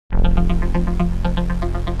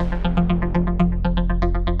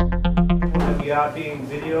We are being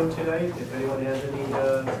videoed tonight. If anyone has any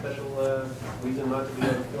special reason not to be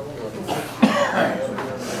on film,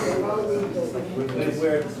 we could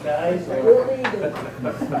wear disguise.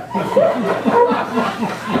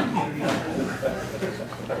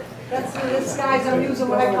 That's the disguise I'm using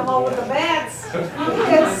when I come home with the bats.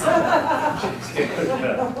 Yes.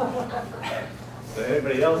 So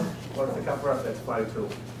anybody else wants to cover up, that's fine too.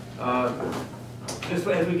 Just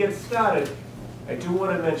as we get started, I do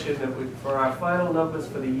want to mention that for our final numbers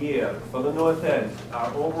for the year, for the North End,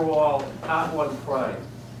 our overall Part 1 crime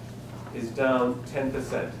is down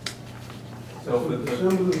 10%. So for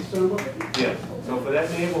December? yeah, so for that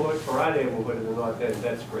neighborhood, for our neighborhood in the North End,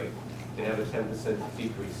 that's great. They have a 10%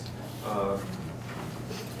 decrease.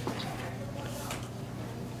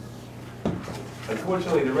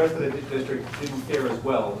 Unfortunately, the rest of the district didn't fare as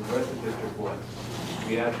well as the rest of the district was.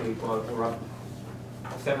 We actually were up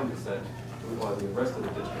 7% on the rest of the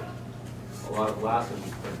district. A lot of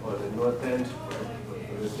larcenies, but on the North End,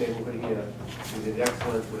 for this neighborhood here, we did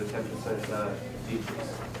excellent with a 10%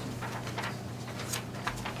 decrease.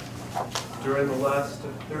 During the last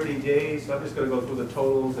 30 days, I'm just going to go through the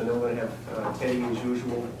totals, and then we're going to have Teddy, as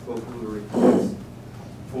usual, go through the reports.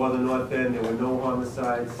 For the North End, there were no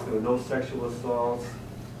homicides, there were no sexual assaults,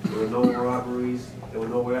 there were no robberies, there were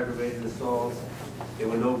no aggravated assaults, there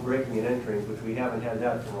were no breaking and entering, which we haven't had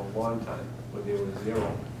that for a long time, but there was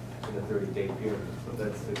 0 in the 30-day period. So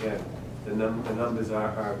that's, again, the numbers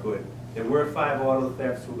are good. There were 5 auto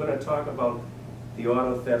thefts. We're going to talk about the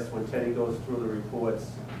auto thefts when Teddy goes through the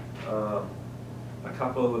reports. A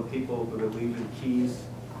couple of the people who are leaving keys,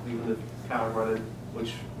 leaving the car running,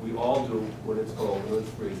 which we all do when it's cold, when it's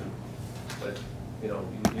freezing. But, you know,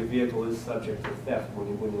 your vehicle is subject to theft when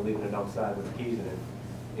you're leaving it outside with the keys in it,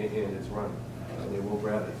 and it's running. And they will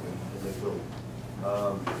grab it, and they will.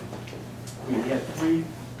 We had 3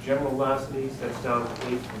 general larcenies, that's down to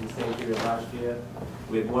 8 from the same period last year.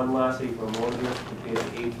 We had 1 larceny for a motor vehicle compared to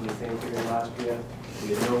 8 from the same period last year. We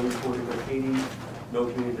had no reported graffiti, no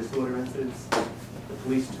community disorder incidents. The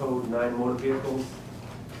police towed 9 motor vehicles.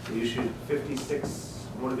 We issued 56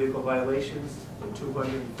 motor vehicle violations and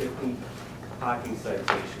 250 parking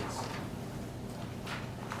citations.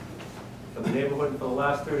 For the neighborhood for the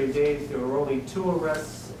last 30 days, there were only 2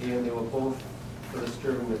 arrests, and they were both for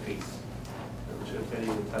disturbing the peace. I'm sure Teddy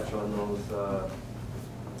will touch on those.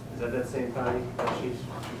 Is that same party?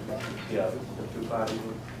 Yeah, the 2 parties.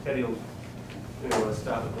 Teddy will, you want to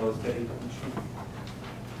start with those, Teddy?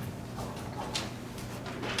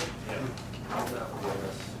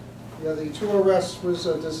 Yeah, the 2 arrests was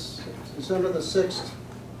December the 6th.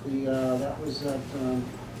 That was at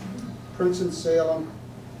Prince Salem,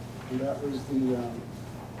 and that was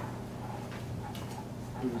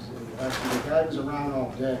actually the guy was around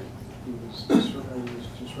all day. He was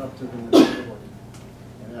disruptive in the neighborhood,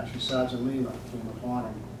 and actually Sergeant Lema came upon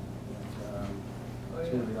him. And,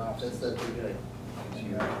 2 of the officers. That's that big guy.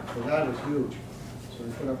 Yeah, the guy was huge, so he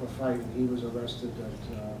put up a fight, and he was arrested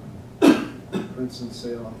at Prince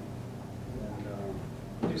Salem.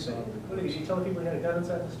 What did he tell people he had a gun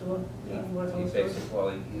inside the store? Yeah. He basically, well,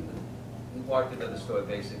 he walked into the store,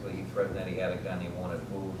 basically, he threatened that he had a gun, he wanted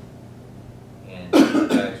food. And the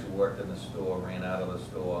guys who worked in the store ran out of the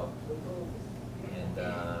store. And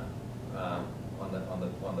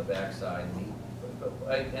on the backside, and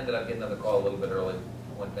I ended up getting another call a little bit early,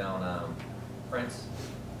 went down Prince.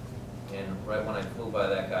 And right when I flew by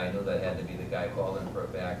that guy, I knew that had to be the guy called in for a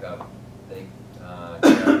backup. They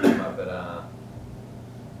grabbed him up at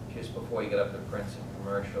just before you get up to Prince and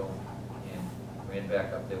Commercial, and ran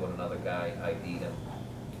back up there with another guy, ID'd him,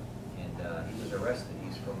 and he was arrested.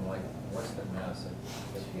 He's from like Western Mass,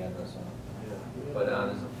 that's the address on it. Yeah. But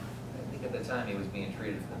I think at the time he was being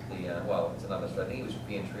treated for well, it's another story. I think he was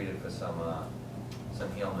being treated for some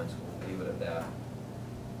ailments, we'll leave it at that.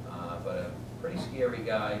 But a pretty scary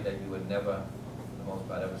guy that you would never, for the most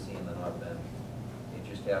part, ever see in the North End. It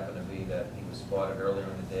just happened to be that he was spotted earlier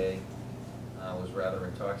in the day. Was rather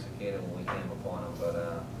intoxicated when we came upon him, but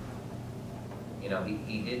you know,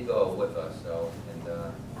 he did go with us, so, and we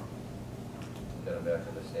got him back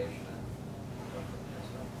to the station.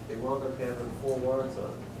 They wound up having 4 warrants on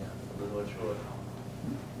him. Yeah. I'm not sure.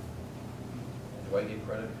 Do I get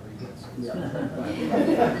credit for this? Yeah.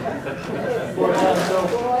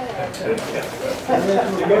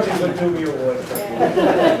 You got your good Doobie Award.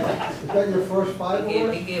 Is that your first 5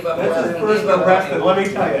 awards? He gave up. That's his first arrested, let me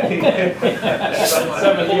tell you.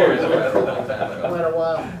 7 years. Quite a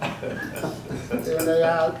while. And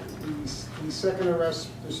the second arrest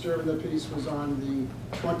disturbing the peace was on the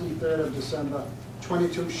 23rd of December,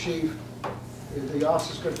 22 Sheafe. The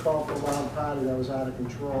officers got called for a wild party that was out of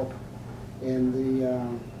control. and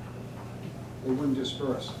they wouldn't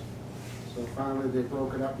disperse. So finally, they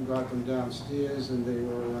broke it up and got them downstairs, and they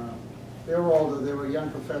were older, they were young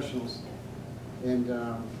professionals. And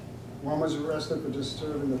one was arrested for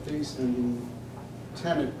disturbing the peace, and the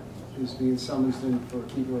tenant is being summoned in for a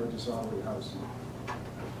keeper of a disorderly house.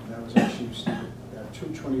 And that was at Sheafe St at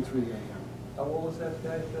 2:23 a.m. How old was that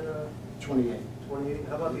guy that, 28. 28?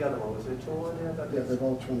 How about the other one? Was there two on there? I thought Yeah, they're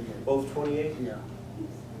both 28. Both 28? Yeah.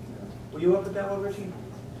 Were you up at that one, Richie?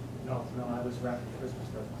 No, I was wrapping Christmas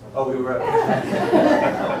stuff. Oh, we were up.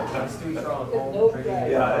 I'm still trying Nope. home.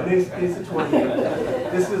 Yeah, and these are 28.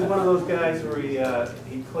 This is one of those guys where he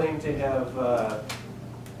claimed to have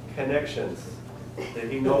connections, that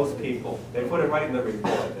he knows people. They put it right in the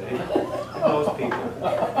report, that he knows people.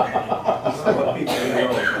 What people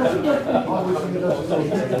he knows.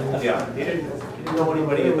 Yeah, he didn't know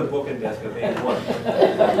anybody at the booking desk of anyone.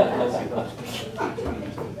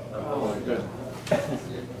 Oh, good.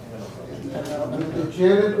 Did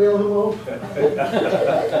Janet bail him out?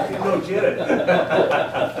 No, Janet.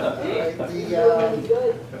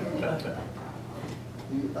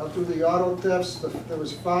 I'll do the auto thefts. There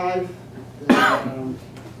was 5.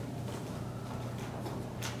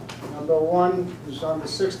 Number 1 was on the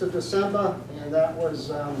 6th of December, and that was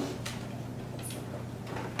on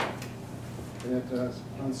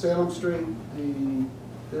Salem Street. The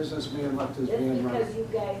businessman left his van running. That's because you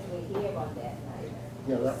guys were here on that night,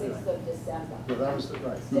 Yeah, the that- 6th of December. Yeah, that was the,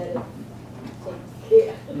 right. Instead of,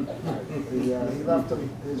 yeah. He left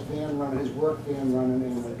his van running, his work van running,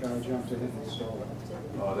 and the guy jumped in it and stole it.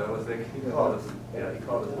 Oh, that was he called us. Yeah, he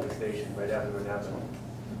called us at the station right after it happened.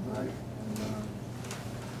 Right.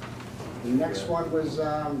 And, the next one was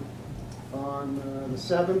on the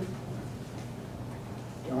 7th,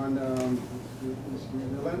 on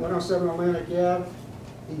 107 Atlantic Ave.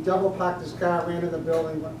 He double parked his car, ran in the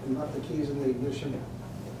building, and left the keys in the ignition.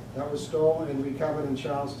 That was stolen and recovered in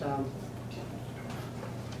Charlestown.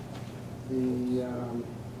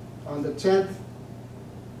 On the 10th,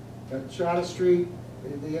 at Charter Street,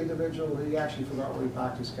 the individual, he actually forgot where he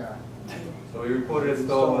parked his car. So we reported it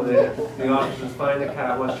stolen, the officers find the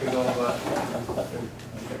car, once you go,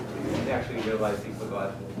 he actually realized he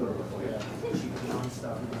forgot.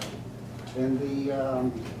 And the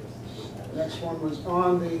next one was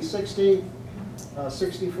on the 16th,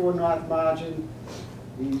 64 North Margin.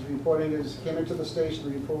 He's reporting came into the station to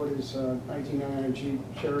report his 1999 Jeep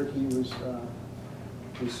Cherokee was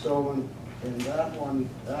stolen. And that one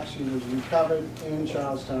actually was recovered in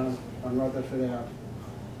Charlestown on Rutherford Ave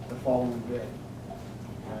the following day.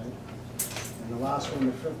 Okay. And the last one,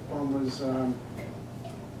 the 5th one, was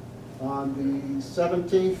on the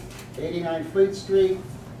 17th, 89 Fleet Street.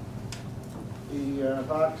 He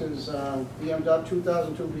parked his BMW,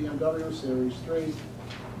 2002 BMW Series 3,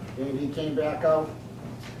 and he came back out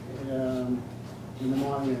in the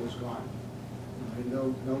morning and it was gone.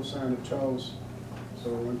 No sign of tows. So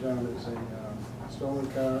it went down as a stolen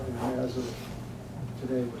car, and as of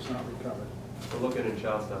today, was not recovered. We're looking in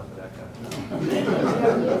Charlestown for that guy.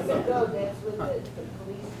 Years ago, that's when the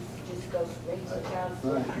police just go straight to town.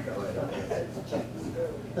 Right.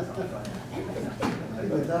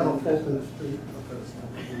 That'll fall to the street.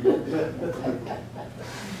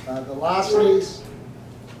 The larcenies,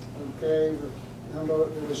 okay, there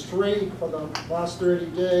was 3 for the last 30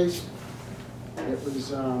 days. It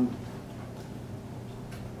was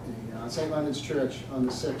St. Leonard's Church on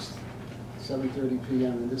the 6th, 7:30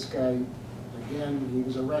 p.m. And this guy, again, he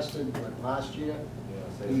was arrested last year.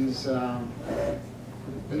 He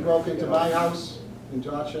broke into my house in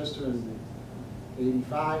Dorchester in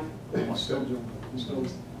 '85. He's still doing it. He's still.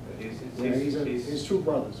 His 2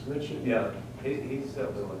 brothers, Richard. Yeah, he's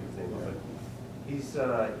what his name is, but he's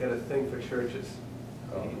got a thing for churches.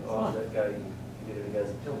 That guy, he did it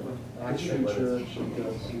against Action Church.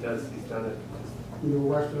 He's done it. You were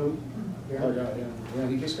watching them? Oh, yeah,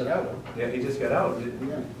 he just got out. Yeah, he just got out.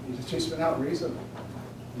 Yeah, he's just been out recently.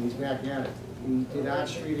 And he's back at it. He did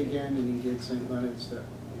Arch Street again, and he did St. Leonard's.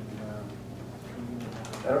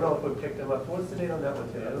 I don't know if we picked him up. What's the date on that one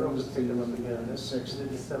today? I don't know if we picked him up again. The 6th. It's in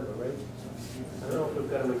December, right? I don't know if we've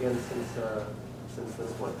got him again since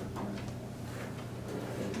this one.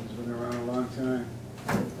 He's been around a long time.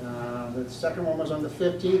 The second one was on the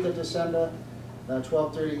 15th of December,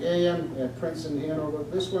 12:30 a.m. at Prince in Hanover.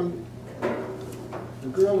 This one, the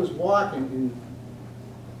girl was walking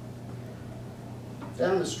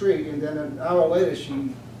down the street, and then an hour later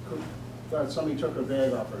she thought somebody took her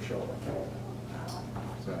bag off her shoulder.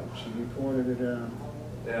 So she reported it.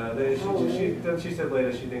 Yeah, she said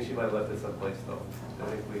later she thinks she might have left it someplace though. I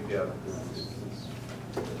think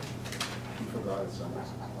He forgot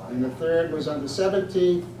And the third was on the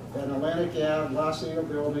 17th at Atlantic Ave, larceny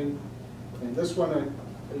building. And this one, a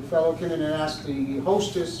fellow came in and asked the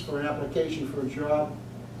hostess for an application for a job.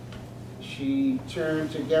 She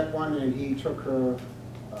turned to get one and he took her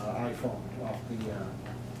iPhone off the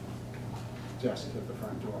desk at the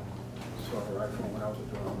front door. So her iPhone went out the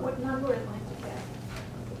door. What number Atlantic Ave?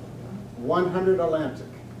 100 Atlantic.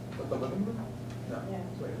 But the living room? No. Yeah.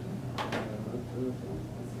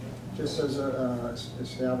 Just says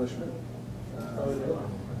establishment.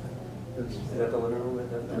 Is that the living room at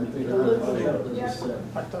that? I think it just said.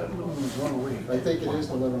 I thought it was 108. I think it is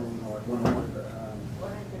the living room, though, at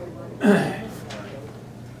 101.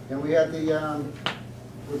 And we had the,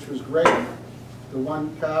 which was great, the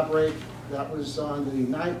one car break, that was on the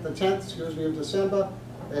 9th, the 10th, excuse me, of December,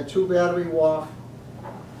 at 2 Battery Wharf.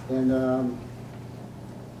 And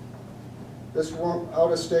this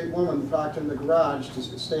out-of-state woman parked in the garage,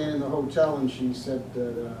 staying in the hotel, and she said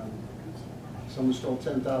that someone stole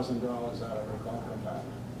 $10,000 out of her bunk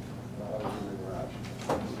apartment while I was in the garage.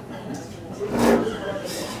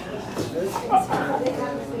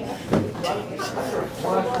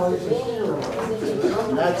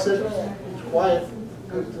 And that's it. It's quiet.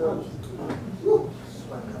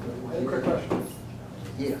 Any quick question?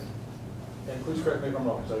 Yes. And please correct me if I'm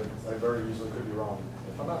wrong, because I very easily could be wrong.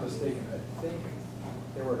 If I'm not mistaken, I think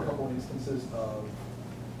there were a couple instances of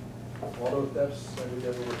auto thefts that we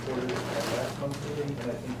ever reported at last month's meeting,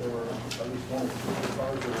 and I think there were at least one or two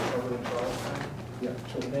cars that were recovered in Charlestown. Yeah.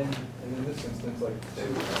 And then, in this instance, like,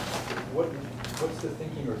 what's the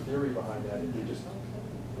thinking or theory behind that? If you just,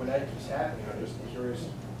 when that keeps happening, I'm just curious,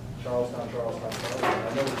 Charlestown. I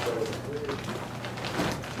know it's over there.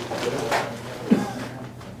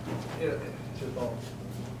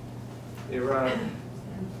 There are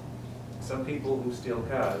some people who steal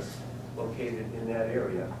cars located in that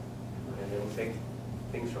area, and they'll take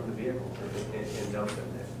things from the vehicle and dump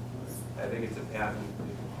them there. I think it's a pattern,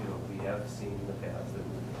 we have seen in the past, and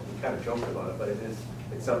we kind of joked about it, but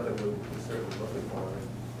it's something we're certainly looking for, and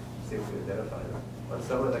see if we identify them. On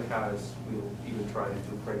some of the cars, we'll even try to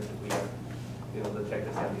do prints if we have, the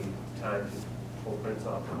detectives have any time to pull prints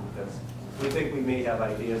off them, because we think we may have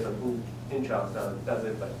ideas of who in Charlestown does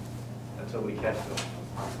it, but until we catch them.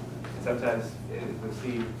 And sometimes, we've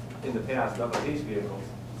seen in the past, not with these vehicles,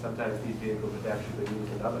 sometimes these vehicles have actually been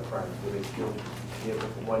used in other crimes, where they steal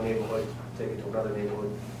vehicles from one neighborhood, take it to another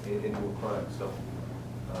neighborhood, and do a crime. So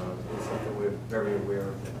it's something we're very aware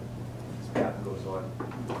of, that this pattern goes on.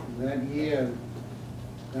 That year,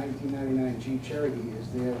 1999 Jeep Cherokee is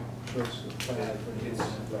their first supply.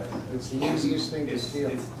 It's the easiest thing to steal.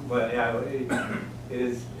 Well, yeah, it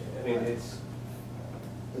is, I mean,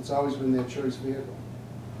 It's always been their choice vehicle.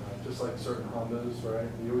 Just like certain Hondas, right?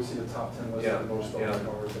 You always see the top 10 list yeah, of the most stolen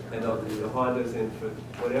cars. And the Hondas, and for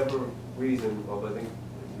whatever reason, well, I think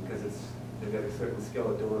because they've got a certain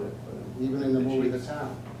skill at doing it. Even in the movie The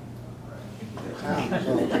Town.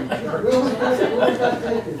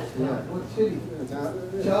 What city?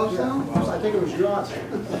 Charlestown? I think it was yours.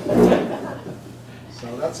 So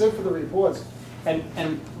that's it for the reports. And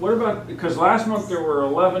what about, because last month there were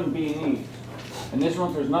 11 B&Es, and this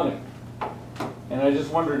month there's nothing. And I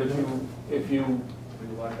just wondered if you. We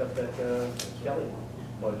locked up that Kelly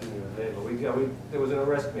budget the other day, but there was an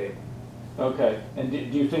arrest made. Okay, and do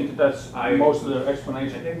you think that that's most of the I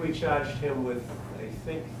explanation? think we charged him with, I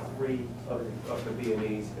think, 3 of the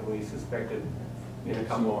B&Es, and we suspected in a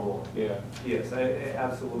couple more. Yeah. Yes, I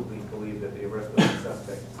absolutely believe that the arrest of the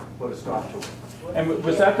suspect put a stop to it. And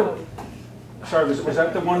was that the, sorry, was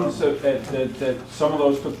that the ones that some of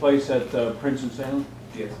those took place at Prince Salem?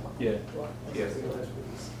 Yes. Yeah. Yes.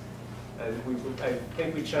 I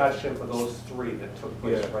think we charged him for those 3 that took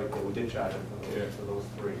place Yeah. right there. We did charge him Yeah. for those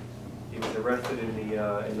 3. He was arrested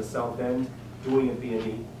in the South End doing a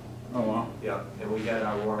B&E. Oh, wow. Yeah, and we had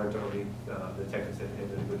our warrant already. The detectives had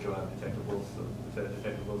did a good job. Detective Wilson,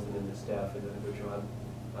 Detective Wilson and his staff had done a good job.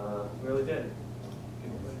 Really did. He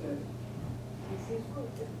really did.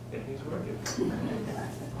 Yeah, he's working.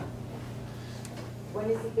 When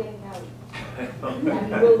is he getting out? I mean,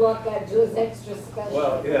 we'll look at Joe's extra special.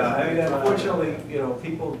 Well, yeah, I mean, unfortunately,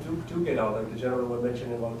 people do get out, like the gentleman was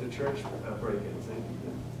mentioning about the church break-ins.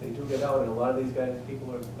 They do get out, and a lot of these guys,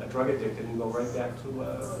 people are drug addicted and go right back to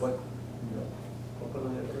what put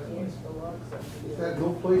them in the first place. Is that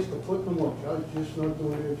no place to put them or judge just not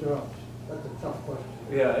doing their jobs? That's a tough question.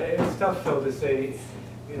 Yeah, it's tough, though, to say,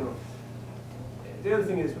 the other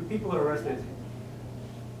thing is, when people are arrested,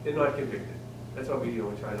 they're not convicted. That's why we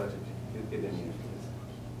try not to get in here.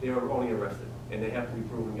 They are only arrested, and they have to be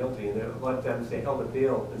proven guilty, and a lot of times they held a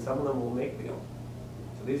bail, and some of them will make bail.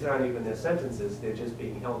 So these aren't even their sentences, they're just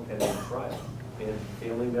being held pending trial. And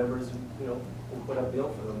family members, you know, will put up bail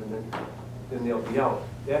for them, and then they'll be out.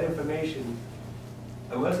 That information,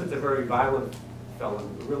 unless it's a very violent felon,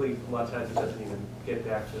 really, a lot of times it doesn't even get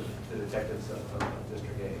back to the detectives of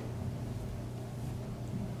District A.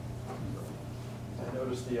 I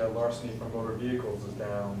noticed the larceny from motor vehicles is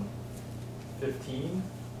down 15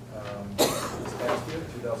 this past year,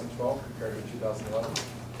 2012, compared to 2011.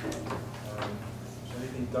 Is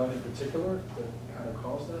anything done in particular that kind of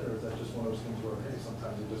caused that, or is that just one of those things where, hey,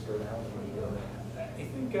 sometimes you just go down and when you go down? I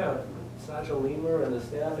think Sergeant Lema and the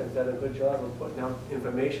staff have done a good job of putting out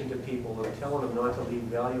information to people and telling them not to leave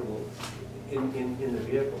valuables in the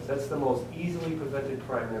vehicles. That's the most easily prevented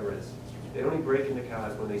crime there is. They only break into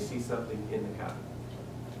cars when they see something in the car.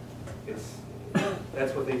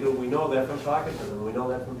 That's what they do. We know that from talking to them. We know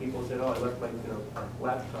that from people who said, oh, I left my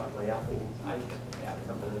laptop, my Apple iPad,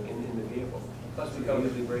 something in the vehicle. Plus, we can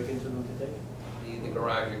usually break into them today. The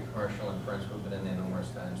garage at Commercial and Prince, we've been in there numerous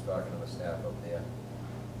times talking to the staff up there.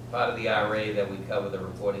 Part of the RA that we cover, the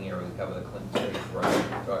reporting area, we cover the Clinton Street garage.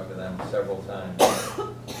 We talked to them several times.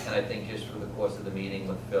 And I think just through the course of the meeting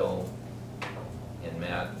with Phil and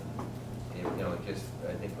Matt,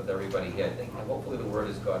 I think with everybody here, I think hopefully the word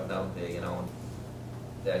has gotten out there,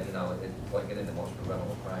 that, it's like it is the most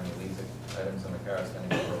preventable crime. You leave the items in the car, it's going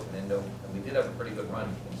to get broken into. And we did have a pretty good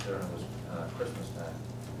run considering it was Christmas time.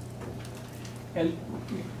 And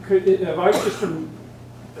have I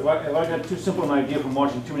got too simple an idea from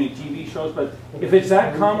watching too many TV shows? But if it's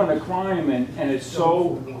that common a crime and it's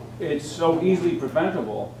so easily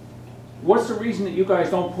preventable, what's the reason that you guys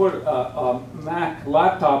don't put a Mac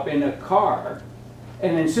laptop in a car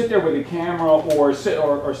and then sit there with a camera or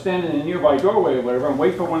stand in a nearby doorway or whatever and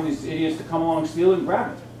wait for one of these idiots to come along, steal it, and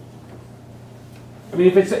grab it? I mean,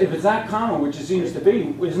 if it's that common, which it seems to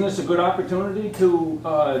be, isn't this a good opportunity to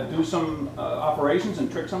do some operations and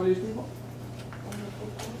trick some of these people?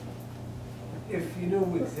 If you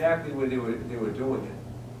knew exactly where they were doing it.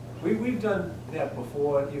 We've done that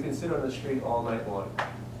before. You can sit on the street all night long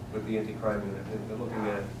with the anti-crime unit. They're looking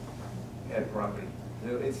at property.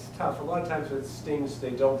 It's tough. A lot of times with stings,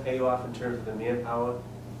 they don't pay off in terms of the manpower.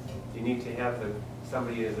 You need to have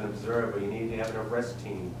somebody as an observer. You need to have an arrest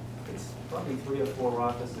team. It's probably 3 or 4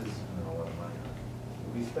 offices.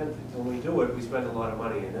 When we do it, we spend a lot of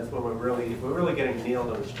money, and that's when if we're really getting nailed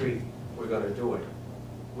on the street, we're going to do it.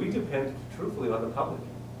 We depend, truthfully, on the public.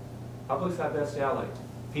 Public's our best ally.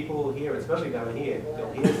 People will hear, especially down here,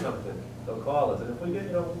 they'll hear something, they'll call us, and if we get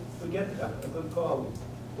a good call,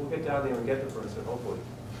 we'll get down there and get the person, hopefully.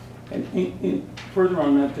 And further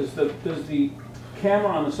on that, does the camera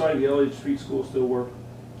on the side of the Elliott Street School still work?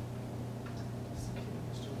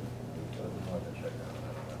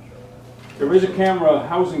 There is a camera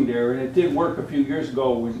housing there, and it did work a few years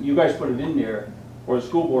ago when you guys put it in there, or the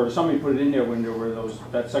school board, or somebody put it in there when there were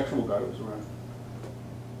that sexual guy was around.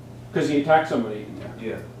 Because he attacked somebody in there.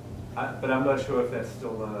 Yeah, but I'm not sure if that's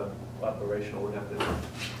still operational. We'll have to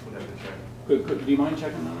check. Do you mind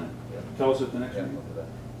checking on it? Yeah. Tell us at the next Yeah, meeting. we'll do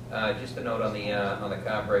that. Just a note on the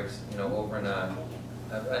car brakes, over in, I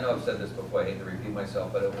know I've said this before, I hate to repeat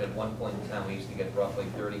myself, but at one point in time, we used to get roughly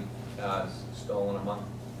 30 cars stolen a month.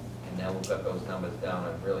 And now we've got those numbers down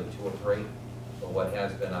at really 2 or 3. But what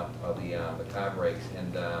has been up are the car brakes,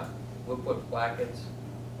 and we'll put plackets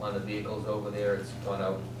on the vehicles over there. It's gone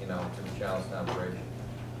out, to the Charlestown Bridge.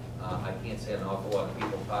 I can't say an awful lot of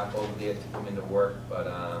people park over there to come into work, but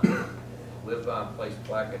we've placed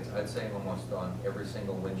plackets, I'd say almost on every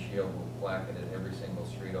single windshield. We've placketed every single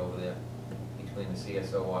street over there, between the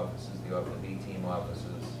CSO offices, the B-team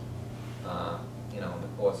offices, in the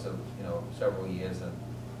course of, several years. And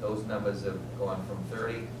those numbers have gone from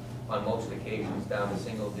 30 on most occasions down to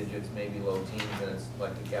single digits, maybe low teens, and it's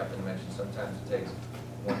like the captain mentioned, sometimes it takes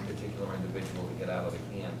one particular individual to get out of the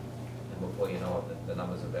can, and before you know it, the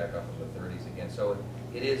numbers are back up in the 30s again. So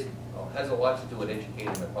it has a lot to do with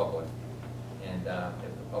educating the public, and if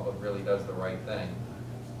the public really does the right thing,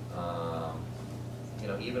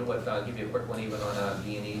 even with, I'll give you a quick one, even on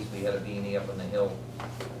B&Es, we had a B&E up on the hill,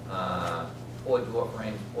 poor door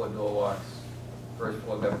frames, poor door locks. First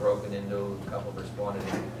floor got broken into, a couple responded in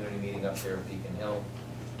a community meeting up there at Beacon Hill.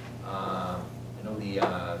 I know the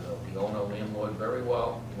owner, landlord, very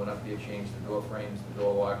well. He went up there, changed the door frames, the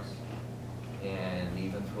door locks, and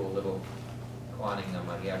even through a little conning them,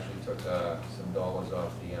 he actually took some dollars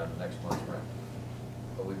off the next month's rent.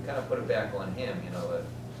 But we've kind of put it back on him,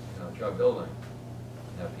 that job building.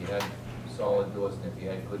 If you had solid doors and if you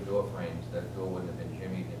had good door frames, that door wouldn't have been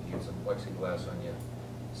jimmied. If you had some plexiglass on your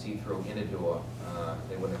see-through inner door,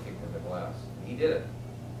 they wouldn't have kicked in the glass. He did it.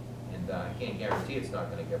 And I can't guarantee it's not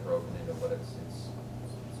gonna get broken into, but it's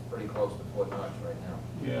pretty close to Fort Knox right now.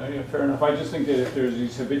 Yeah, fair enough. I just think that if there's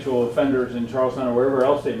these habitual offenders in Charlestown or wherever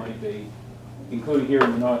else they might be, including here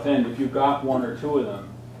in the North End, if you've got one or two of them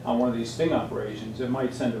on one of these sting operations, it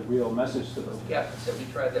might send a real message to them. Yeah, so we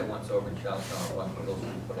tried that once over in Charlestown, one of those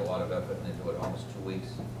people put a lot of effort into it, almost 2 weeks,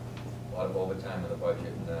 a lot of overtime in the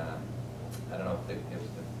budget, and I don't know if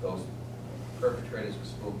those perpetrators were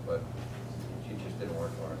spooked, but it just didn't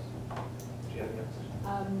work for us.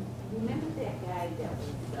 Remember that guy that was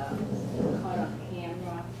caught on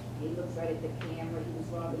camera? He looked right at the camera. He was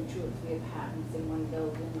robbing 2 or 3 apartments in one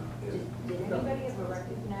building. Did anybody ever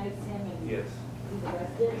recognize him? And Yes. he's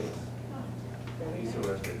arrested? Yes. Very He's nice.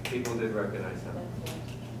 arrested. People did recognize him.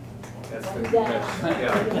 That's One the, down.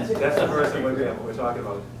 that's the person we're talking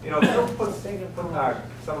about. You know, don't put some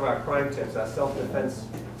of our crime tips, our self-defense,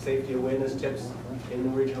 safety awareness tips in the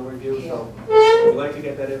regional review. So we'd like to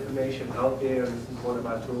get that information out there, and this is one of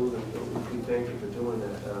our tools, and we thank you for doing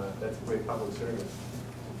that. That's a great public service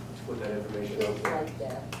to put that information out Just there. like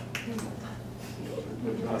that.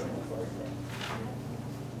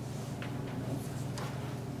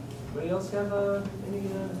 Anybody else have any?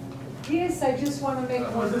 Yes, I just want to make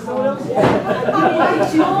Was one there someone else? comment.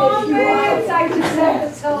 I just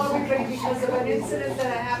have to tell everybody because of an incident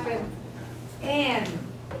that happened. And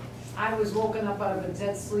I was woken up out of a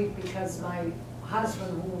dead sleep because my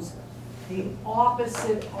husband, who's the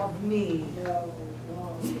opposite of me,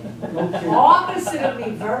 opposite of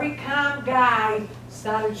me, very calm guy,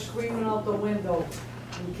 started screaming out the window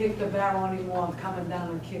and kicked the barrel anymore, I'm coming down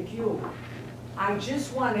and kick you. I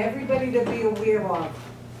just want everybody to be aware of,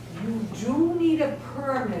 you do need a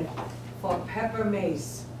permit for pepper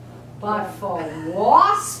mace, but for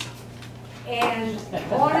wasp and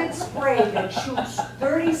hornet spray that shoots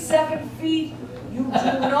 37 feet, you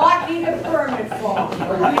do not need a permit for.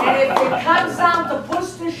 And if it comes down to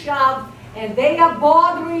push to shove, and they are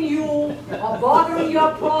bothering you or bothering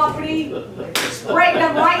your property, spray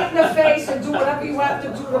them right in the face and do whatever you have to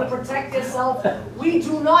do to protect yourself. We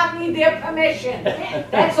do not need their permission.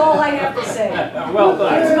 That's all I have to say. Well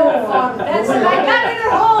Let's done. go on. That's it. I got it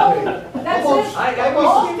at home. That's it. Home I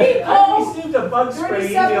Depot. received a bug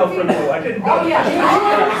spray email from you. I didn't know. Oh, yeah.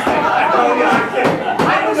 Oh, yeah, I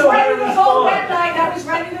was ready to go that night. I was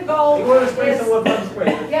ready to go. You want to spray Yes. some more bug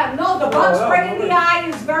spray? Yeah, no, the bug spray in the eye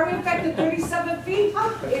is very effective, 37 feet.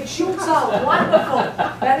 It shoots out, wonderful,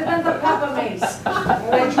 better than the pepper mace.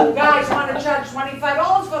 And you guys want to charge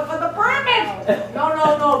 $25 for the permit?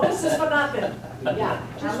 No, this is for nothing. Yeah,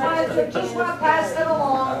 just want to pass it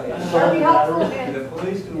along. Very helpful. And The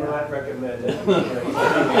police do not recommend it.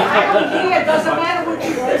 I don't care, it doesn't matter what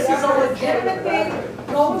you, this is a legitimate thing.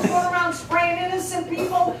 No one's going around spraying innocent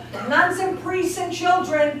people, nuns and priests and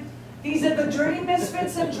children. These are the dirty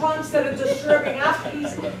misfits and drunks that are disturbing our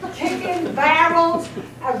peace, kicking barrels,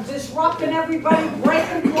 disrupting everybody,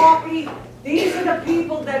 breaking property. These are the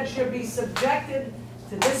people that should be subjected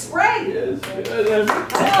to this spray.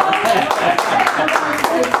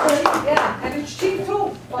 Yeah, and it's cheap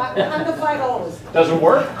too, under $5. Doesn't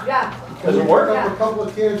work? Yeah. Doesn't work? Have a couple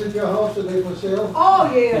of cans at your house and they for sale?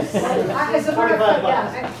 Oh, yes. As a matter of fact,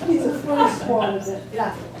 yeah. He's the first one, is it?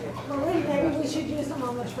 Yeah. Marie, maybe we should use them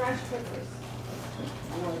on the trash pickers.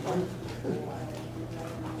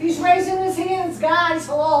 He's raising his hands, guys,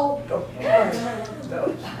 hello.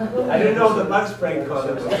 I didn't know the bug spray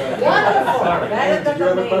comment was Wonderful. Sorry. Better Did than you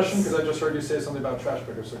have the a question? mace. Because I just heard you say something about trash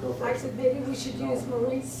pickers, so go for I it. said maybe we should use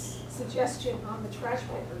Marie's suggestion on the trash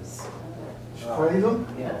pickers. Spray them?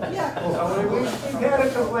 Yeah. We've had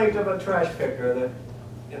a complaint of a trash picker that,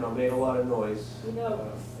 you know, made a lot of noise. You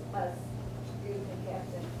know, excuse me,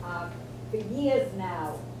 Captain, for years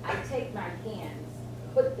now, I take my cans,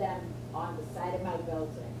 put them on the side of my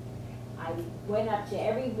building. I went up to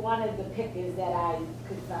every one of the pickers that I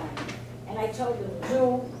could find, and I told them,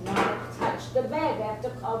 do not touch the bag. I have to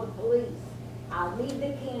call the police. I'll leave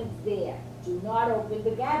the cans there. Do not open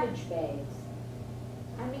the garbage bags.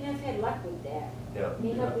 I mean, I've had luck with that. Yeah.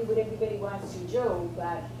 May not be what everybody wants to do,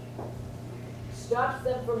 but stops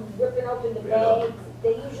them from ripping open the Yeah. bags.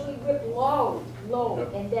 They usually rip low,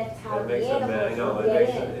 and that's how That the makes it mad, I animals know, will it get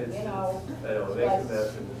makes in, it, you know. I know, it makes a mess,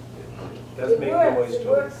 and it does It make works, noise it too.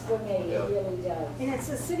 works for me, Yeah. it really does. And it's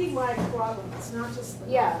a citywide problem, it's not just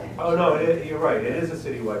the. Yeah. Oh, no, you're right, it is a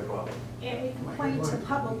citywide problem. And we complain to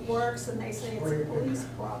Public Works and they say it's a police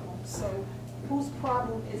problem, so whose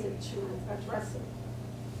problem is it to address it?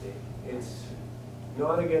 It's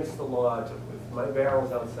not against the law to, if my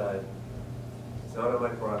barrel's outside, it's not on my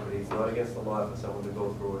property, it's not against the law for someone to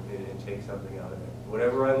go through it and take something out of it.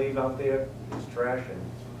 Whatever I leave out there is trash,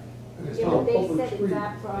 and And it's Yeah, not but a they public said street. it's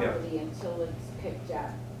our property until it's picked up,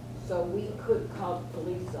 so we could call the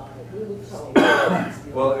police on it, we were told.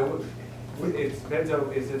 Well, it depends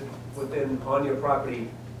on, is it on your property?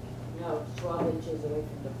 No, it's 12 inches away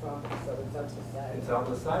from the property, so it's up the side. It's on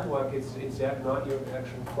the sidewalk, it's not your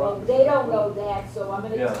actual Well, property. they don't know that, so I'm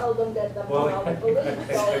Yeah. gonna tell them that the, Well, call the police,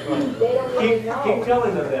 so they don't really know. Keep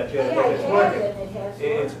telling them that, Janet, Yeah, it's it working. has, and it has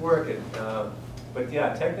It's worked. working, but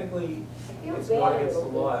yeah, technically, I feel it's bad not a against the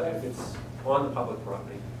little law bit, if it's on the public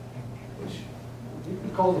property, which, You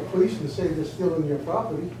can call the police and say they're stealing your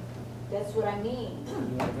property. That's what I mean,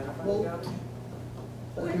 Well,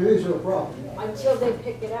 it is your property. until they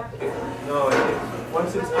pick it up. no,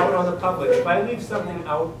 once it's out on the public, if I leave something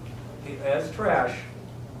out as trash,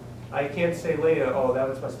 I can't say later, oh, that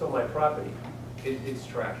was still my property. It's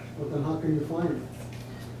trash. But then how can you find it?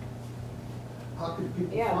 How can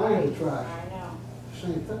people Yeah, find right, the trash? I know.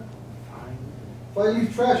 Same thing. If I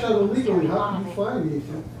leave trash out illegally, how can you find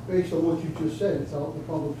anything based on what you just said? It's out in the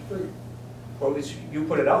public street. Well, you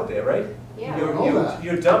put it out there, right? Yeah.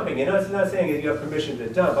 You're dumping, and it's not saying that you have permission to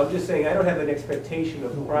dump, I'm just saying I don't have an expectation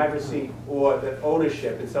of privacy or the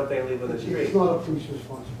ownership in something I leave on the It's street. not a police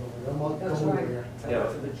responsibility. I'm not That's going right. there.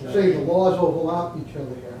 Yeah. Say the laws overlap each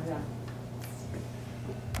other here. Yeah.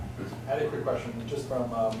 I had a quick question, just from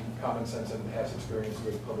common sense and past experience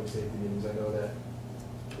with public safety meetings. I know that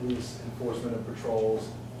police enforcement and patrols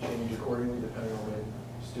change accordingly depending on when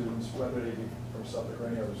students, whether they be from Suffolk or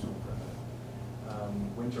any other school, for that matter.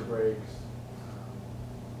 Winter breaks,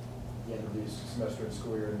 the end of the semester in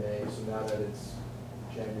school year in May, so now that it's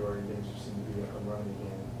January, things seem to be up and running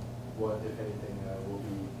again. What, if anything, will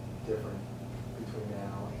be different between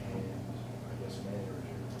now and, I guess, May or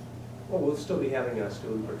June? Well, we'll still be having our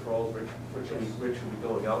student patrols, Rich will be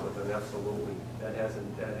going out with them, absolutely. That has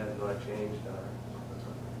not changed.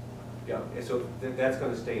 Yeah, and so that's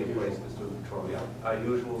gonna stay in place, the student patrol, yeah. Our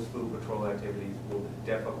usual student patrol activities will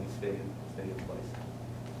definitely stay in place.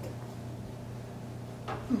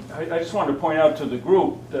 I just wanted to point out to the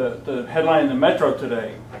group, the headline in the Metro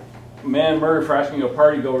today, man murdered for asking a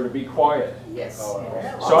partygoer to be quiet. Yes. So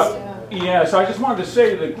I just wanted to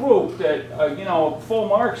say to the group that, you know, full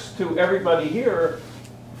marks to everybody here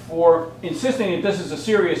for insisting that this is a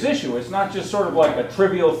serious issue. It's not just sort of like a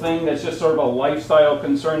trivial thing that's just sort of a lifestyle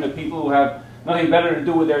concern that people who have nothing better to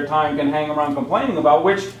do with their time can hang around complaining about,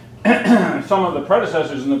 which some of the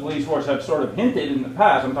predecessors in the police force have sort of hinted in the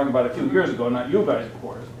past. I'm talking about a few years ago, not you guys, of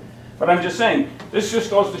course. But I'm just saying, this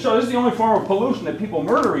just goes to show this is the only form of pollution that people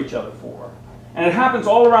murder each other for. And it happens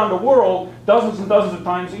all around the world dozens and dozens of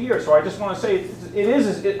times a year. So I just want to say,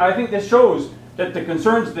 I think this shows that the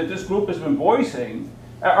concerns that this group has been voicing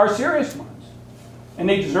are serious ones. And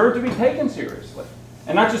they deserve to be taken seriously.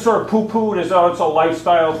 And not just sort of poo-pooed as though it's a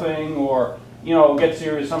lifestyle thing or, you know, get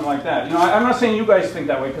serious, something like that. You know, I'm not saying you guys think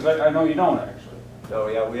that way, because I know you don't, actually. No,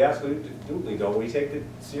 yeah, we absolutely don't. We take it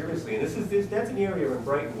seriously. And that's an area in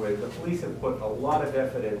Brighton where the police have put a lot of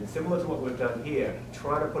effort in, similar to what we've done here,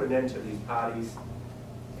 trying to put an end to these parties.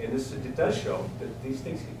 And it does show that these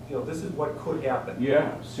things, you know, this is what could happen.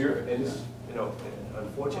 Yeah, serious. And this, you know, an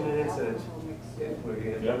unfortunate incident where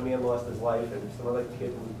a young man lost his life and some other kid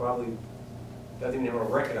who probably doesn't even have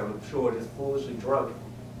a record, I'm sure, just foolishly drunk,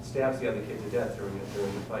 stabs the other kid to death during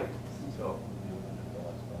the fight. So,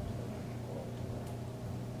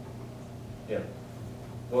 yeah.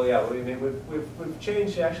 Well, yeah, we've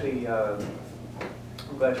changed actually.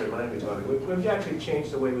 I'm glad you reminded me, Tony. We've actually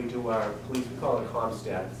changed the way we do our police. We call it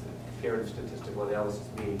ComStat, it's a period of statistical analysis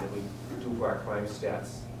meeting that we do for our crime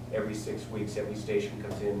stats every 6 weeks. Every station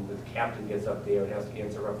comes in, the captain gets up there and has to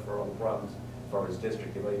answer up for all the problems for his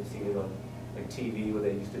district. You might have seen it on like TV where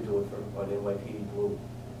they used to do it on NYPD Blue.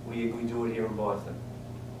 We do it here in Boston.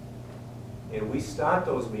 And we start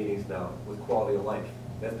those meetings now with quality of life.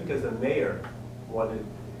 That's because the mayor wanted,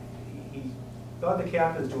 he thought the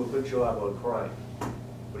captains do a good job on crime.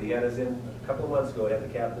 But he had us in, a couple of months ago, he had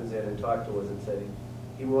the captains in and talked to us and said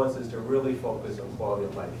he wants us to really focus on quality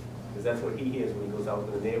of life. Because that's what he hears when he goes out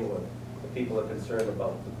to the neighborhood. The people are concerned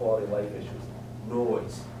about the quality of life issues.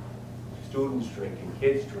 Noise, students drinking,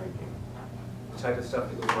 kids drinking, the type of stuff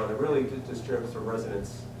that goes on. It really disturbs the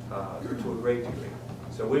residents to a great degree.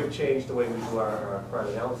 So we've changed the way we do our crime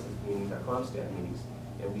analysis meetings, our ComStat meetings,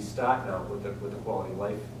 and we start now with the quality of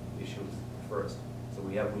life issues first. So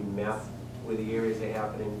we map where the areas are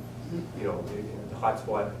happening, you know, the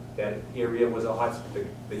hotspot, that area was a hot,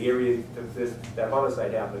 the area that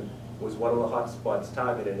homicide happened was one of the hot spots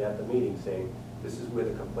targeted at the meeting, saying this is where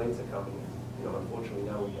the complaints are coming in. You know, unfortunately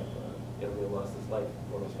now we have a young man lost his life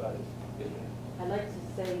before those parties. I'd like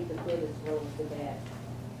to say the good as well as the bad.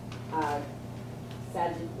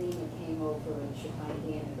 Sergeant Lema came over and shook my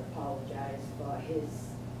hand and apologized for his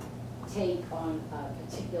take on a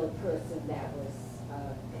particular person that was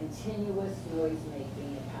continuous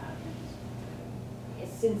noise-making apartment.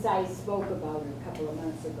 Since I spoke about it a couple of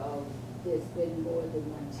months ago, there's been more than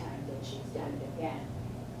one time that she's done it again,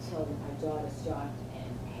 till my daughter stopped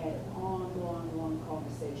and had a long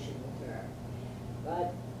conversation with her.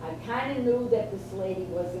 But I kind of knew that this lady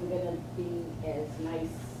wasn't gonna be as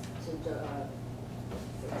nice to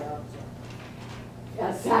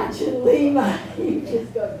Sergeant Lema. You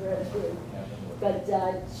just got rid of him. But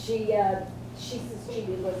she says she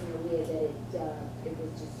wasn't aware that it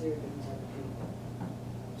was disturbing to other people.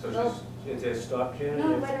 So she's, has stopped, Janet? No,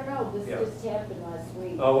 I don't know, this Yeah. just happened last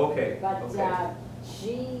week. Oh, okay, But okay.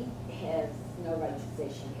 she has no right to say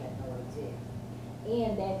she had no idea.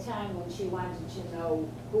 And that time when she wanted to know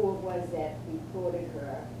who it was that reported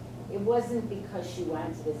her, it wasn't because she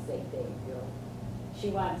wanted to say thank you. She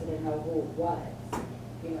wanted to know who it was.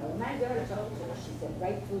 You know, my daughter told her, she said,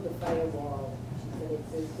 right through the firewall, she said,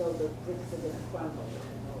 it's as though the bricks are gonna crumble.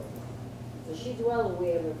 So she's well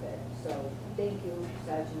aware of it. So thank you,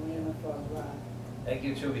 Sergeant Lema, for, Thank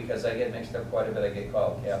you too, because I get mixed up quite a bit, I get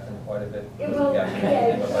called captain quite a bit. It will- Captain,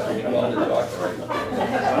 yeah. but we call the doctor, right?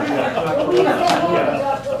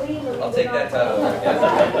 I'll take that title.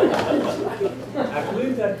 I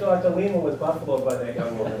believe that Dr. Lema was buffaloed by that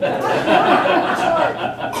young woman.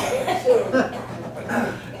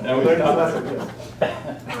 Now we Learned a lesson.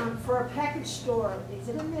 For a package store, is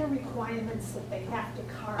it in their requirements that they have to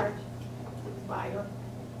card the buyer?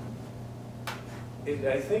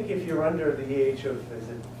 I think if you're under the age of, is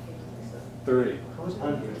it 30. How is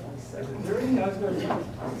it? Is it 30? I was gonna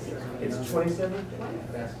It's 27?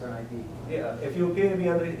 That's for ID. Yeah, if you appear to be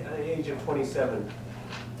under the age of 27,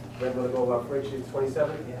 we're gonna go up for age of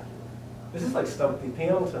 27? Yeah. This is like stump the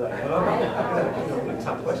panel tonight, huh?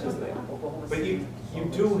 Tough questions tonight. But you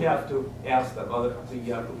do have to ask them, the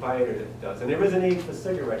proprietor does. And there is an age for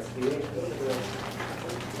cigarettes, the age for cigarettes.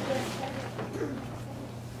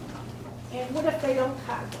 And what if they don't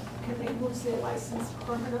have them? Can they lose their license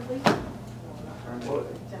permanently? Well,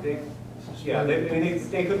 yeah,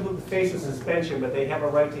 they could face a suspension, but they have a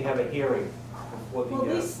right to have a hearing before the.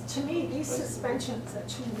 Well, to me, these suspensions are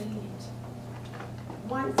too lenient.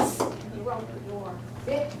 Once you're out the door.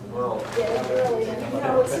 Well, You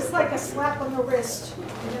know, it's just like a slap on the wrist,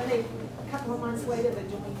 and then a couple of months later, they're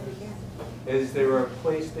doing it again. is there a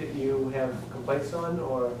place that you have complaints on,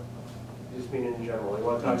 or you just mean in general? You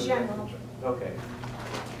want to talk In general. Okay.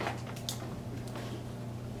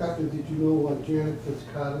 Captain, did you know Janet gets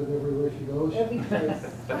carded everywhere she goes? Every place.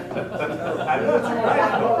 I know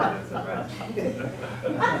it's right.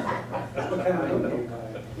 What kind of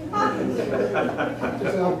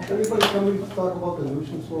anybody coming to talk about the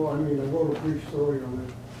nuisance law? I mean, I wrote a brief story on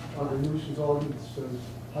it, on the nuisance ordinance, and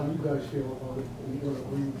how do you guys feel about it, and what it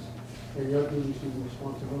reads, and your duties and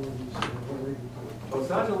responsibilities related to it? Well,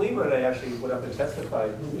 Sergeant Lema and I actually went up and testified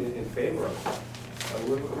in favor of it.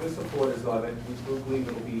 We're supporters of it. We believe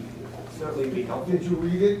it will certainly be helpful. Did you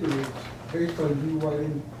read it, and it's based on you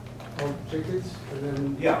writing tickets, and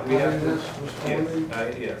then Yeah, we have having to. this responding?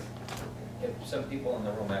 Yes. Some people in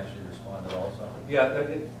the room actually responded also. Yeah,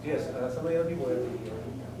 yes, some of the other people. Yeah,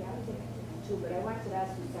 I was thinking too, but I wanted to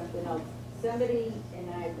ask you something else. Somebody and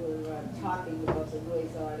I were talking about the noise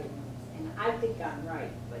ordinance, and I think I'm right,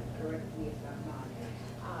 but correct me if I'm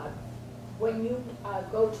not. When you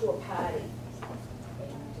go to a party and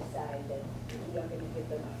you decide that you're going to give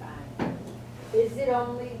them a fine, is it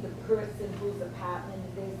only the person whose apartment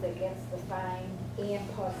it is that gets the fine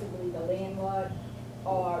and possibly the landlord?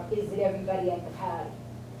 Or is it everybody at the party?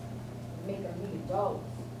 Make them read those.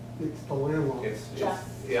 It's the landlord.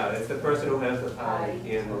 It's the person who has the party,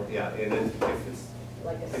 and, and then if it's,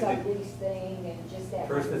 Like a sublease thing and just that.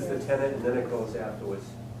 first it's the tenant, and then it goes afterwards.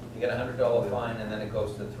 You get $100 fine, and then it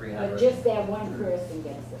goes to $300. But just that one person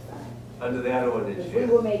gets the fine. Under that ordinance, Because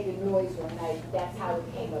we were making noise one night, that's how it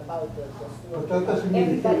came about, the But that doesn't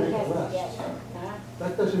mean they can't everybody make has a to arrest. get it, huh?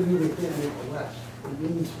 That doesn't mean they can't make arrests. It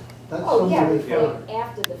means that's Oh, yeah, somebody it's they like find.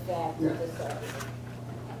 after the fact, Yeah. with the service.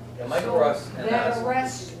 Yeah, Mike Ross and That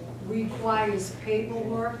arrest requires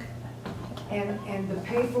paperwork, and the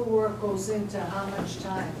paperwork goes into how much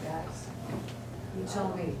time, guys? You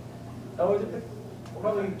tell me. Oh,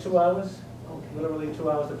 probably 2 hours, literally 2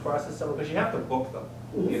 hours to process someone, because you have to book them.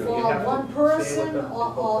 You know, you For have to one stay with person, them,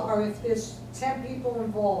 book them. or if there's 10 people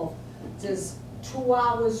involved, does 2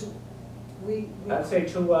 hours, I'd say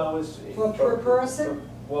 2 hours. Per person?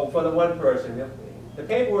 Well, for the one person. The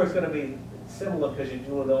paperwork's gonna be similar because you're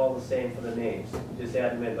doing all the same for the names, just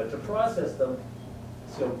add them in. But to process them,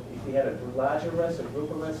 So if you had a large arrest, a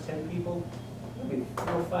group arrest, 10 people, it'd be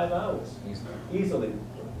 4 or 5 hours, easily.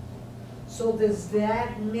 So does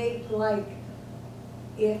that make like,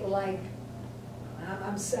 it like,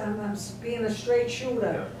 I'm being a straight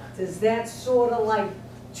shooter, does that sort of like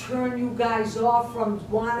turn you guys off from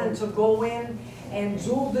wanting to go in and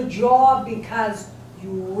do the job because you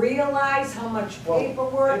realize how much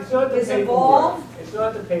paperwork It's not the is paperwork. involved? It's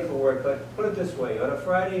not the paperwork, but put it this way, on a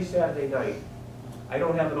Friday, Saturday night, I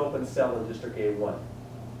don't have an open cell in District A1. Right?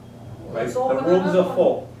 Let's The open rooms another are one.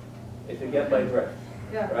 full, if you get my drift,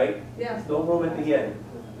 Yeah, right? yeah. There's no room at the end.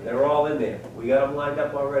 They're all in there. We got them lined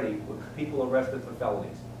up already, with people arrested for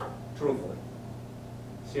felonies, truthfully.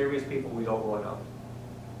 Serious people we don't want out.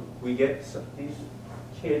 We get these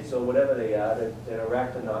kids, or whatever they are, that are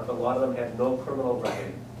acting up, a lot of them have no criminal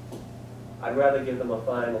record. I'd rather give them a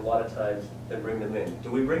fine a lot of times than bring them in. Do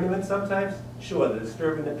we bring them in sometimes? Sure, the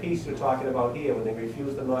disturbing the peace we're talking about here, when they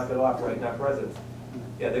refuse to knock it off right in our presence.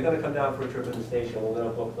 Yeah, they're gonna come down for a trip in the station, we're gonna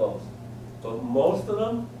book those. But most of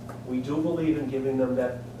them, we do believe in giving them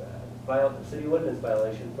that city ordinance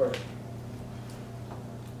violation first.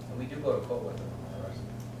 And we do go to court with them,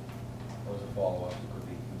 those are follow-ups, could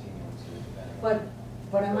be continuances, depending.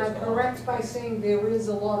 But am I correct by saying there is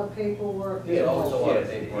a lot of paperwork? Yeah, always a lot of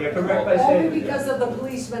yes. paperwork. You're correct by saying. Only because of the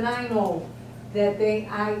policemen I know, that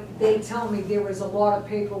they tell me there is a lot of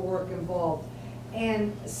paperwork involved.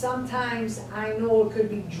 And sometimes I know it could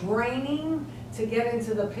be draining to get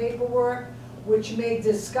into the paperwork, which may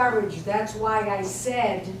discourage. That's why I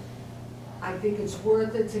said, I think it's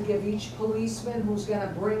worth it to give each policeman who's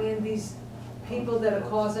gonna bring in these people that are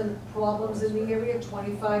causing problems in the area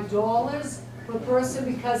 $25 per person,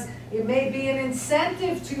 because it may be an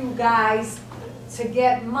incentive to you guys to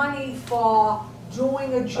get money for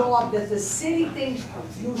doing a job that the city thinks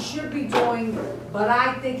you should be doing, but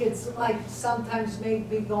I think it's like sometimes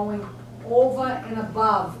maybe going over and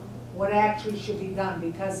above what actually should be done,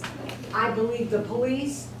 because I believe the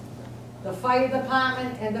police, the fire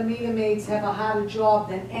department, and the meter maids have a harder job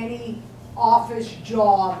than any office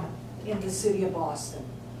job in the city of Boston.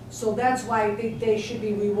 So that's why I think they should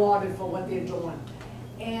be rewarded for what they're doing.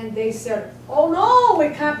 And they said, oh no,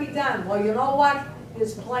 it can't be done. Well, you know what?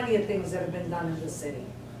 There's plenty of things that have been done in the city.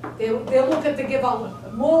 They're looking to give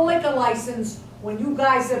out more liquor license when you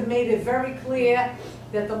guys have made it very clear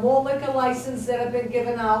that the more liquor license that have been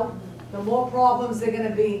given out, the more problems they're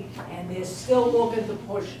gonna be, and they're still looking to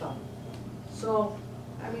push them. So,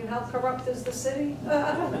 I mean, how corrupt is the city? I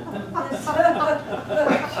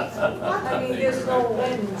mean, there's no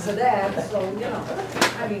ends to that, so, you know.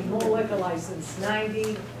 I mean, more liquor license,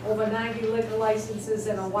 over 90 liquor licenses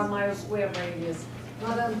in a 1 mile square radius.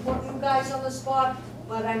 Not that I'm putting you guys on the spot,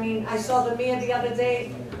 but I mean, I saw the mayor the other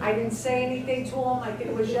day. I didn't say anything to him, I think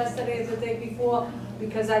it was yesterday or the day before,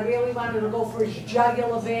 because I really wanted to go for his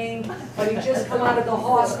jugular vein, but he just come out of the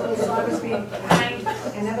hospital, so I was being kind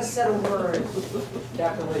and never said a word.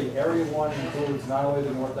 Captain Lee, Area 1 includes not only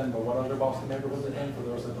the north end, but what other Boston neighborhoods it in, for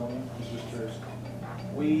those that don't know? I'm just curious.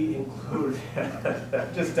 We include,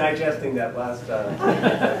 just digesting that last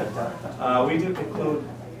we do include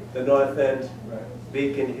the North End,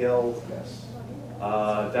 Beacon Hill, Yes.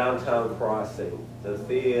 Downtown Crossing, the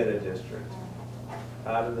Theater District,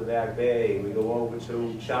 out of the Back Bay. We go over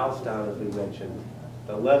to Charlestown, as we mentioned,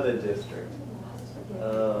 the Leather District,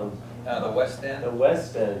 The West End, the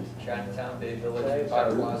West End. Chinatown, Bay Village,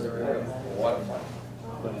 Park Plaza area, Waterfront.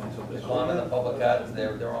 The common, the public gardens,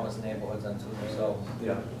 they're almost neighborhoods unto themselves.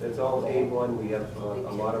 Yeah, it's all A1. We have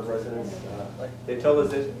a lot of residents. They told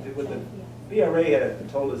us that with the VRA had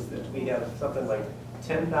told us that we have something like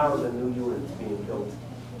 10,000 new units being built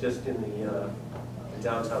just in the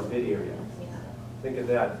downtown bid area. Think of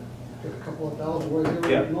that. Got a couple of thousand right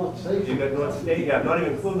here Yeah. in North Station. You got North Station, yeah, not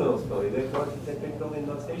even including those buildings. They're big building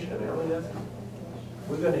North Station. I mean, how many is it?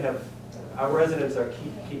 We're going to have, our residents are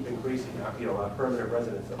keep increasing, our permanent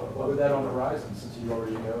residents. Well, with that on the horizon, since you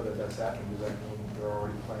already know that that's happening, does that mean there are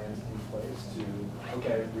already plans in place to,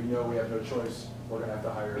 okay, we know we have no choice, we're gonna have to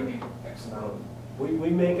hire X amount of. We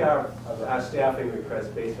make our staffing requests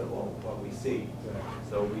based on what we see.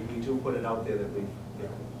 So we do put it out there that we,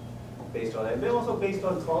 based on that. And they're also based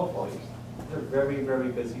on call volumes. It's a very, very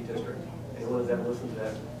busy district. Anyone who's ever listened to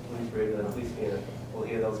that police radio, that police scanner, will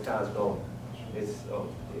hear those cars going. It's,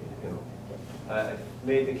 I've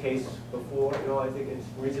made the case before, I think it's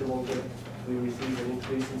reasonable that we receive an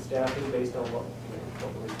increase in staffing based on what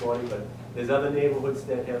we're reporting, but there's other neighborhoods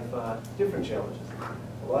that have different challenges.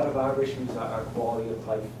 A lot of our issues are quality of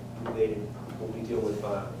life related, what we deal with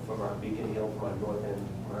from our Beacon Hill, from our north end,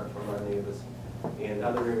 from our neighbors. And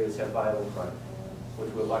other areas have violent crime,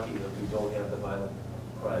 which we're lucky that we don't have the violent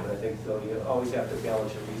crime. And I think, so you always have to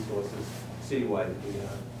balance your resources citywide,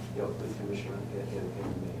 the, police commissioner and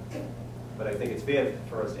the mayor. But I think it's fair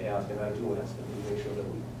for us to ask, and I do ask, that we make sure that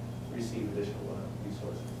we receive additional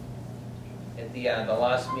resources. At the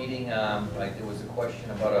last meeting, there was a question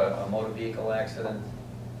about a motor vehicle accident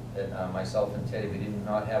that myself and Teddy, we did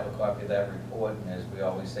not have a copy of that report, and as we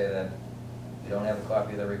always say that we don't have a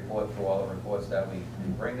copy of the report for all the reports that we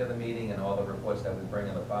bring to the meeting and all the reports that we bring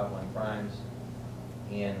in the Part 1 crimes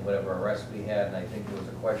and whatever arrests we had, and I think there was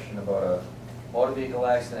a question about a motor vehicle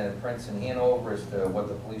accident at Prince and Hanover as to what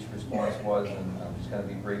the police response was, and I'm just going to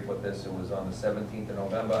be brief with this. It was on the 17th of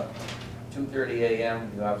November, 2:30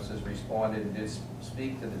 a.m. The officers responded and did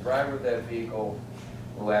speak to the driver of that vehicle,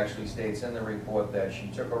 who actually states in the report that she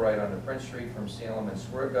took a right onto Prince Street from Salem and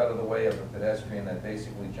swerved out of the way of a pedestrian that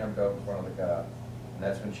basically jumped out in front of the car. And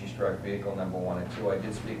that's when she struck vehicle number 1 and 2. I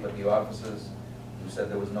did speak with the officers who said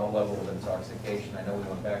there was no level of intoxication. I know we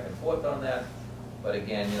went back and forth on that, but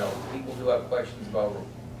again, people do have questions about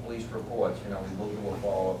police reports. We will do a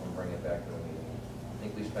follow-up and bring it back to the meeting. I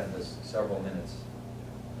think we spent several minutes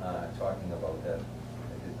talking about that.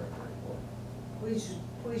 I did bring the report.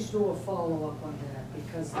 Please do a follow-up on that,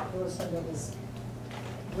 because the person that was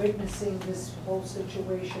witnessing this whole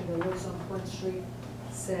situation that lives on Prince Street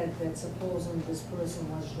said that supposedly this person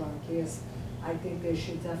was drunk. Yes, I think there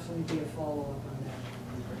should definitely be a follow-up on that.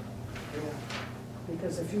 Yeah.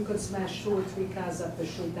 Because if you could smash 2 or 3 cars up the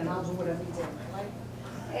street, then I'll do whatever you did, right?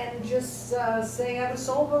 And just say I was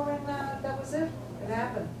sober and that was it. It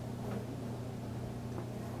happened.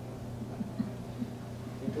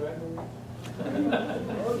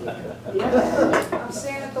 Yeah, I'm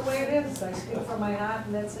saying it the way it is. I speak from my heart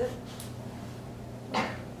and that's it.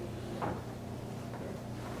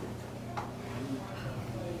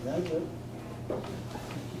 That's it.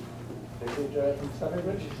 Thank you, Jonathan. Something,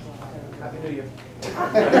 Rich? Happy New Year.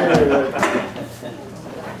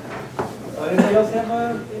 Anybody else have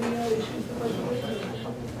any issues with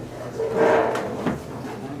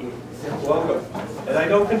Welcome. And I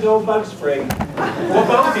don't condone bug spray. Or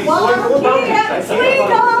bounties, or bounties. I